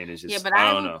 And it's just, but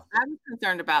I don't know. I was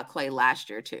concerned about Klay last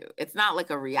year too. It's not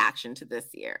like a reaction to this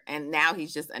year. And now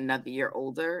he's just another year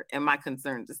older, and my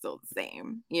concerns are still the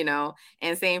same,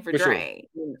 and same for Dre.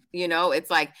 Sure. It's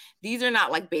like, these are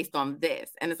not like based on this.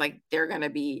 And it's like, they're going to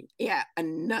be,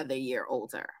 another year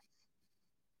older.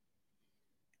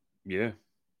 Yeah.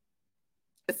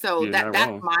 So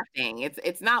that's my thing.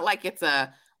 It's not like it's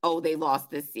they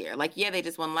lost this year. Like, they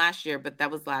just won last year, but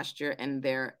that was last year, and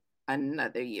they're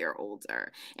another year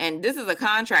older. And this is a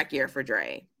contract year for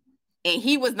Dre. And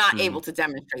he was not able to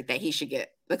demonstrate that he should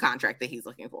get the contract that he's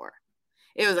looking for.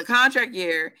 It was a contract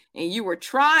year, and you were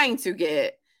trying to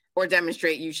get or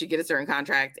demonstrate you should get a certain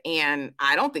contract. And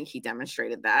I don't think he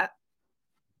demonstrated that.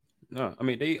 No, I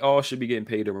mean, they all should be getting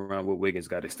paid around what Wiggins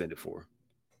got extended for.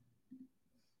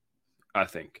 I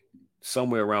think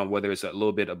somewhere around, whether it's a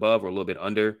little bit above or a little bit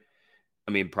under.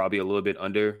 I mean, probably a little bit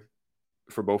under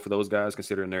for both of those guys,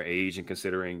 considering their age and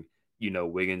considering,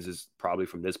 Wiggins is probably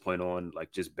from this point on,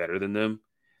 like, just better than them.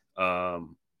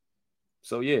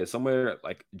 So yeah, somewhere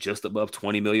like just above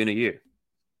 $20 million a year.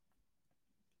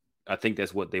 I think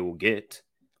that's what they will get.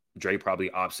 Dre probably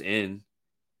opts in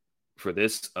for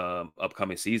this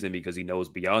upcoming season because he knows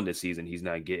beyond this season he's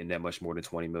not getting that much more than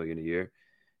 $20 million a year.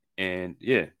 And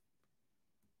yeah,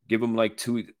 give him like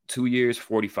two years,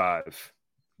 45,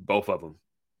 both of them.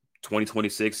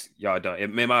 2026, y'all done.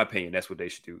 In my opinion, that's what they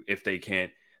should do if they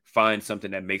can't find something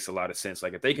that makes a lot of sense.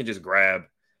 Like if they can just grab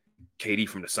KD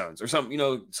from the Suns or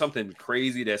something, something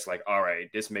crazy that's like, all right,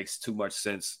 this makes too much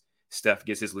sense. Steph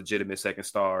gets his legitimate second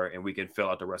star and we can fill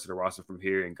out the rest of the roster from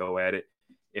here and go at it.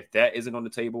 If that isn't on the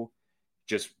table,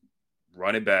 just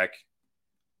run it back.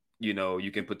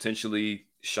 You can potentially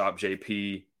shop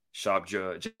JP, shop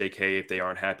JK if they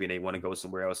aren't happy and they want to go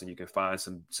somewhere else, and you can find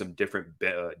some different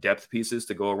depth pieces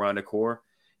to go around the core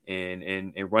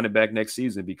and run it back next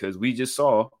season, because we just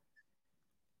saw,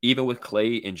 even with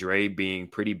Klay and Dre being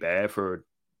pretty bad for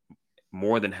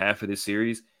more than half of this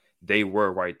series, they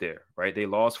were right there, right? They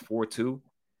lost 4-2,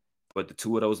 but the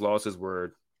two of those losses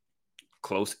were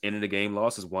close end of the game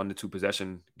losses, 1-2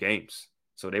 possession games.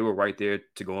 So they were right there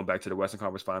to going back to the Western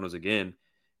Conference Finals again.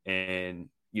 And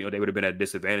they would have been at a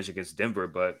disadvantage against Denver,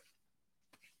 but,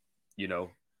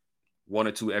 one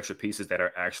or two extra pieces that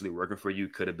are actually working for you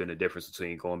could have been the difference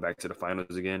between going back to the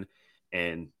finals again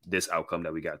and this outcome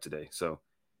that we got today. So,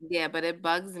 yeah, but it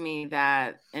bugs me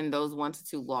that in those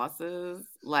 1-2 losses,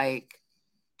 like,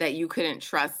 that you couldn't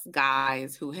trust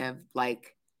guys who have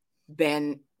like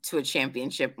been to a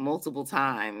championship multiple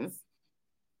times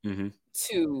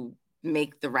to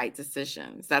make the right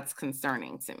decisions. That's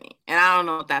concerning to me. And I don't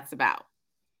know what that's about.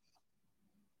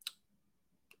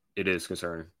 It is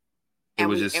concerning. And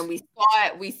we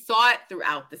saw it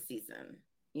throughout the season.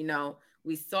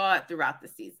 We saw it throughout the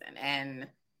season. And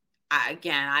I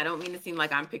don't mean to seem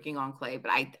like I'm picking on Klay,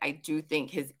 but I do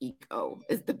think his ego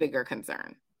is the bigger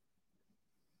concern.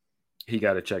 He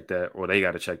got to check that, or they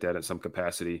got to check that in some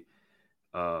capacity.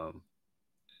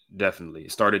 Definitely.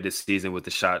 It started this season with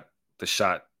the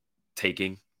shot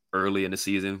taking early in the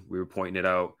season. We were pointing it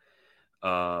out.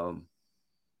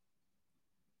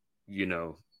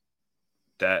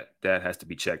 That has to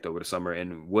be checked over the summer.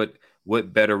 And what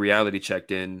better reality check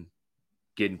than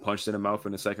getting punched in the mouth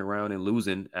in the second round and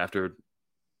losing after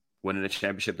winning the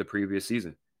championship the previous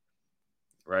season,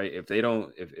 right? If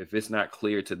it's not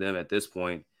clear to them at this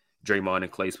point, Draymond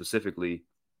and Klay specifically,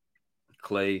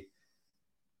 Klay,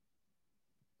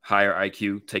 higher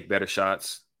IQ, take better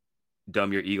shots,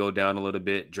 dumb your ego down a little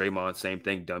bit. Draymond, same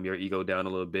thing, dumb your ego down a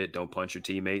little bit. Don't punch your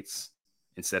teammates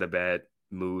and set a bad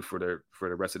mood for the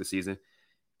rest of the season.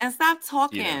 And stop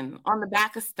talking on the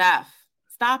back of Steph.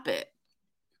 Stop it.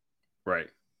 Right.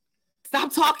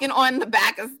 Stop talking on the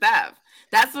back of Steph.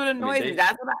 That's what annoys me.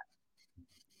 That's what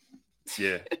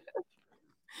Yeah.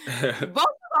 Both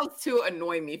of those two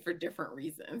annoy me for different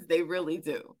reasons. They really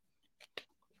do.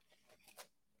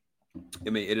 I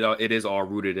mean, it is all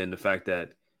rooted in the fact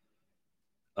that,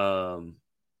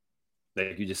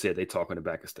 like you just said, they talk on the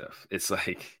back of Steph. It's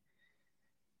like,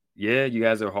 yeah, you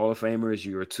guys are Hall of Famers.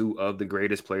 You are two of the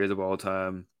greatest players of all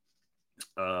time.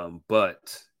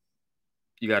 But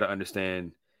you got to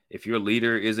understand, if your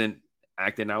leader isn't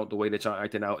acting out the way that y'all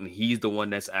acting out, and he's the one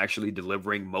that's actually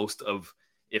delivering most of,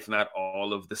 if not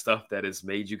all of the stuff that has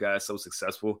made you guys so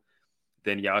successful,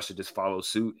 then y'all should just follow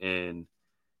suit and,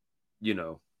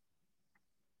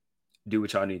 do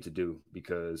what y'all need to do,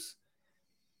 because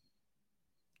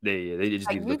They just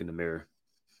Like need to look in the mirror.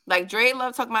 Like Dre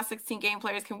love talking about 16 game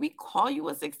players. Can we call you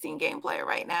a 16 game player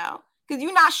right now? Because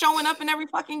you're not showing up in every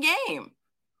fucking game.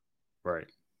 Right.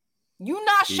 You're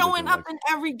not He showing up like, in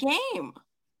every game.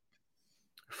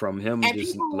 From him And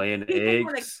just people laying want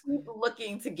to eggs. keep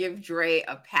looking to give Dre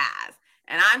a pass.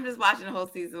 And I'm just watching the whole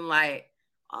season like,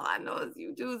 all I know is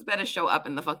you dudes better show up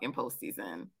in the fucking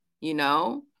postseason. You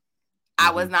know?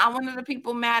 I was not one of the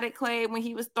people mad at Clay when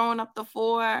he was throwing up the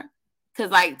 4. Because,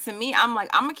 like, to me, I'm like,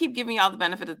 I'm going to keep giving y'all the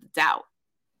benefit of the doubt.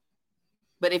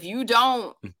 But if you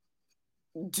don't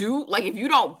do, like, if you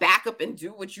don't back up and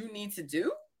do what you need to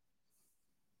do.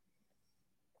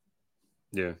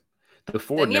 Yeah. The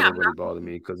 4 never really bothered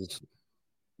me because it's.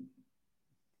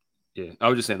 Yeah. I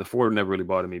was just saying the 4 never really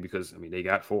bothered me because, I mean, they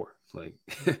got 4. Like,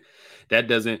 that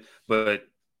doesn't. But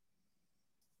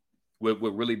what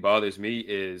really bothers me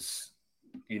is,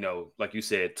 you know, like you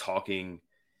said, talking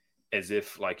as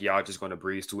if like y'all just going to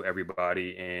breeze through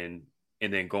everybody and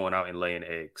then going out and laying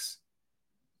eggs.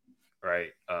 Right.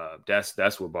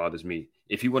 That's what bothers me.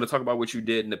 If you want to talk about what you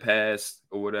did in the past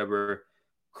or whatever,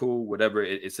 cool, whatever,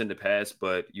 it's in the past,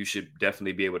 but you should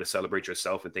definitely be able to celebrate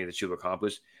yourself and things that you've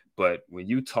accomplished. But when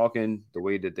you talking the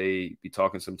way that they be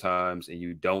talking sometimes and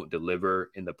you don't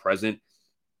deliver in the present,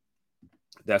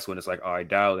 that's when it's like, all right,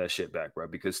 dial that shit back, bro,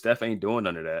 because Steph ain't doing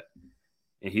none of that.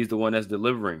 And he's the one that's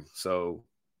delivering. So.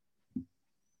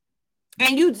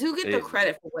 And you do get the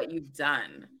credit for what you've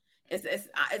done.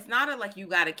 It's not like you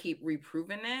got to keep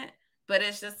reproving it, but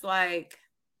it's just like,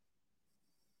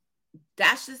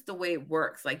 that's just the way it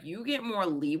works. Like you get more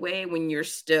leeway when you're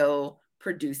still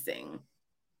producing,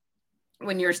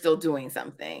 when you're still doing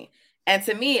something. And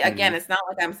to me, again, it's not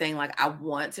like I'm saying like I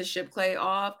want to ship Clay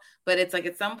off, but it's like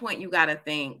at some point you got to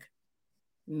think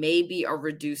maybe a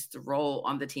reduced role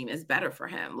on the team is better for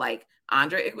him. Like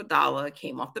Andre Iguodala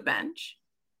came off the bench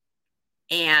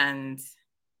and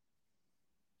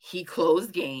he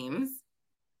closed games,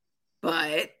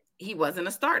 but he wasn't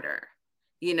a starter.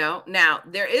 You know, now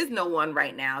there is no one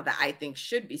right now that I think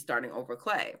should be starting over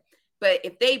Clay. But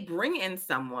if they bring in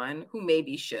someone who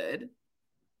maybe should,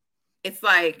 it's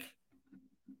like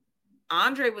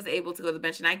Andre was able to go to the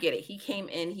bench, and I get it. He came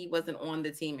in, he wasn't on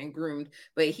the team and groomed,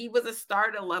 but he was a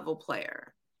starter level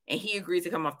player, and he agreed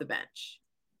to come off the bench.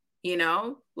 You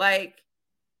know, like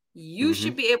you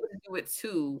should be able to do it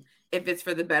too if it's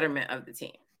for the betterment of the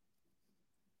team.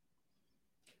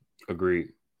 Agreed.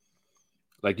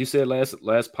 Like you said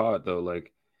last pod though,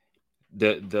 like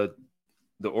the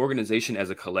organization as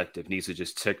a collective needs to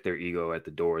just check their ego at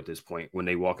the door at this point when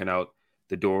they walking out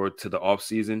the door to the off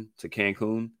season to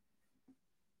Cancun.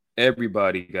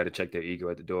 Everybody got to check their ego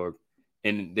at the door,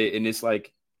 and it's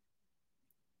like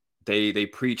they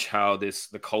preach how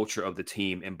the culture of the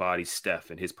team embodies Steph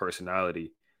and his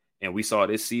personality, and we saw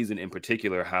this season in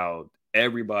particular how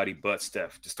everybody but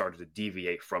Steph just started to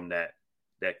deviate from that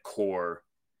core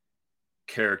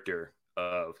character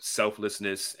of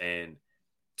selflessness and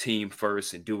team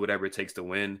first and do whatever it takes to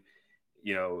win.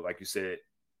 You know, like you said,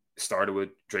 started with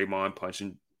Draymond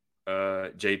punching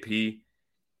JP,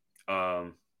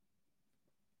 Joe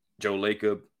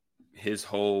Lacob, his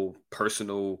whole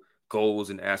personal goals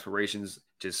and aspirations,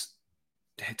 just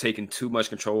taking too much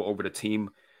control over the team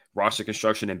roster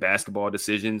construction and basketball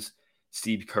decisions.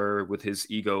 Steve Kerr with his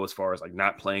ego as far as like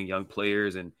not playing young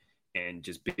players and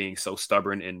just being so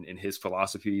stubborn in his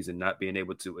philosophies and not being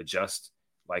able to adjust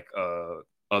like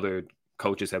other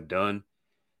coaches have done.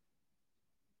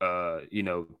 You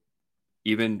know,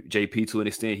 even JP to an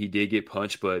extent, he did get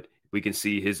punched, but we can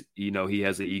see his, you know, he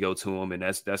has an ego to him, and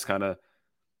that's kind of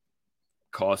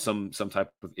caused some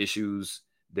type of issues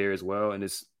there as well. And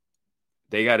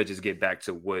they got to just get back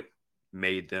to what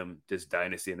made them this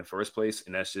dynasty in the first place,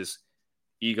 and that's just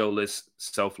egoless,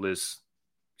 selfless,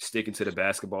 sticking to the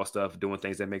basketball stuff, doing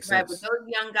things that make sense. Right, but those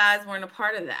young guys weren't a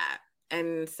part of that.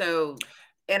 And so,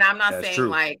 and I'm not saying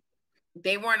like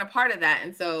they weren't a part of that.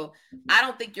 And so I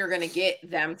don't think you're going to get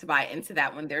them to buy into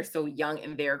that when they're so young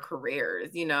in their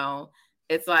careers. You know,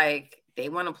 it's like they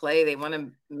want to play, they want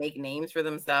to make names for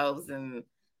themselves. And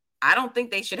I don't think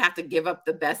they should have to give up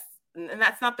the best. And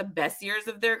that's not the best years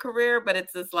of their career, but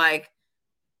it's just like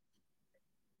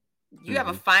you have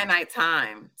a finite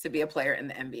time to be a player in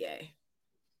the NBA.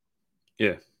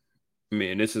 Yeah. I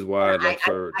mean, this is why I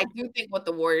do think what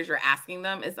the Warriors are asking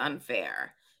them is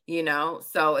unfair, you know?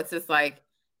 So it's just like,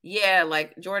 yeah,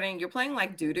 like Jordan, you're playing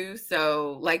like doo-doo.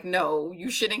 So like, no, you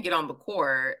shouldn't get on the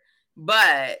court.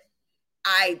 But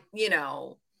I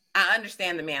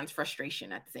understand the man's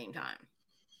frustration at the same time.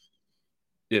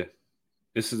 Yeah.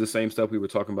 This is the same stuff we were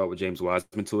talking about with James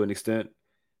Wiseman to an extent,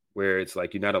 where it's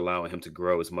like you're not allowing him to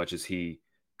grow as much as he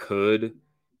could.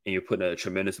 and you're putting a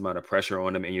tremendous amount of pressure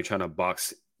on him, and you're trying to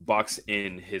box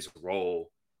in his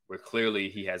role where clearly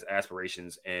he has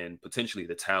aspirations and potentially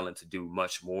the talent to do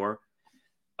much more.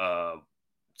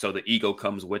 So the ego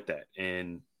comes with that.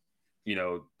 And, you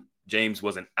know, James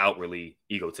wasn't outwardly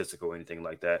egotistical or anything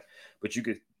like that, but you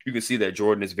can see that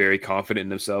Jordan is very confident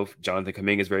in himself. Jonathan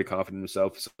Kuminga is very confident in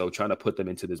himself. So trying to put them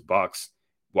into this box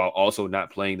while also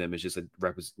not playing them is just a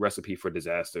recipe for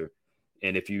disaster.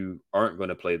 And if you aren't going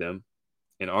to play them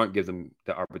and aren't give them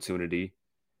the opportunity,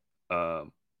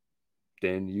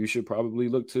 then you should probably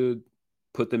look to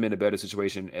put them in a better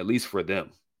situation, at least for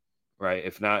them, right?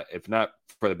 If not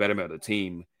for the betterment of the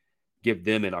team, give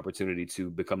them an opportunity to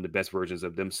become the best versions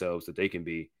of themselves that they can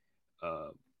be,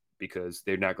 because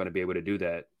they're not going to be able to do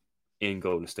that in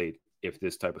Golden State if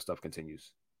this type of stuff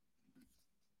continues.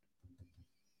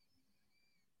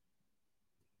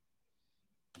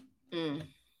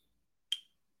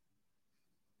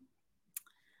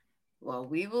 Well,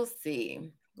 we will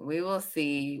see. We will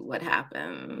see what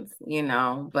happens, you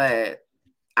know, but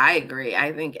I agree.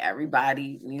 I think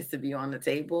everybody needs to be on the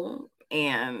table,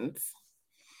 and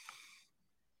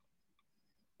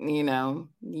you know,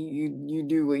 you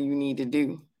do what you need to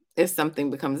do if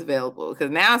something becomes available,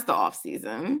 because now it's the off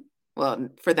season. Well,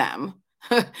 for them,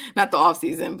 not the off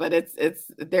season, but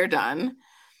it's they're done.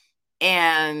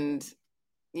 And,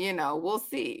 you know, we'll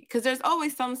see, because there's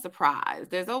always some surprise.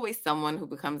 There's always someone who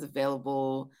becomes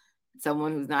available,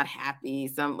 someone who's not happy.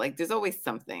 There's always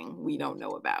something we don't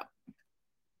know about.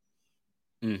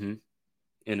 Mm-hmm.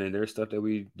 And then there's stuff that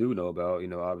we do know about. You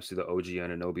know, obviously the OG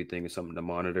Anunoby thing is something to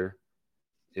monitor.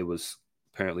 It was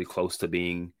apparently close to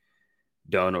being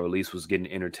done, or at least was getting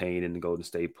entertained, and Golden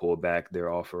State pulled back their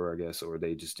offer, I guess, or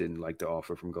they just didn't like the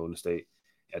offer from Golden State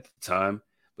at the time.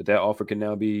 But that offer can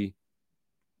now be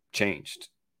changed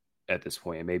at this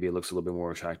point, and maybe it looks a little bit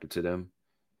more attractive to them.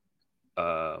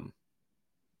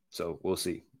 So we'll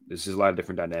see. There's just a lot of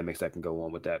different dynamics that can go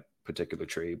on with that particular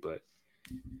trade, but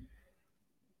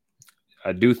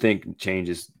I do think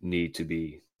changes need to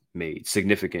be made,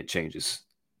 significant changes.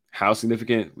 How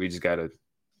significant? We just got to,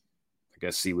 I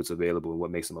guess, see what's available and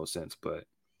what makes the most sense. But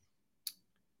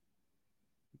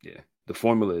yeah, the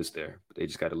formula is there, but they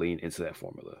just got to lean into that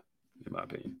formula, in my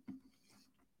opinion.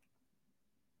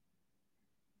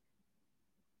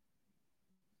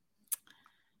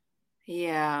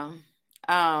 Yeah.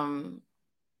 I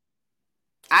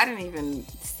didn't even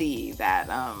see that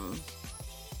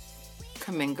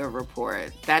Kuminga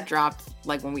report. That dropped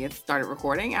like when we had started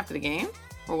recording after the game?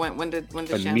 Or when did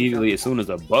immediately, as soon as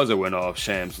the buzzer went off,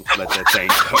 Shams let that thing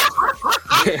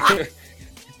go.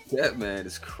 That man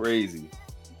is crazy.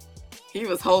 He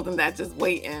was holding that, just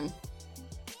waiting.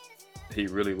 He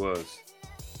really was.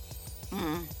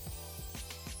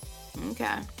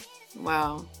 Okay.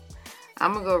 Well,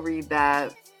 I'm gonna go read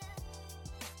that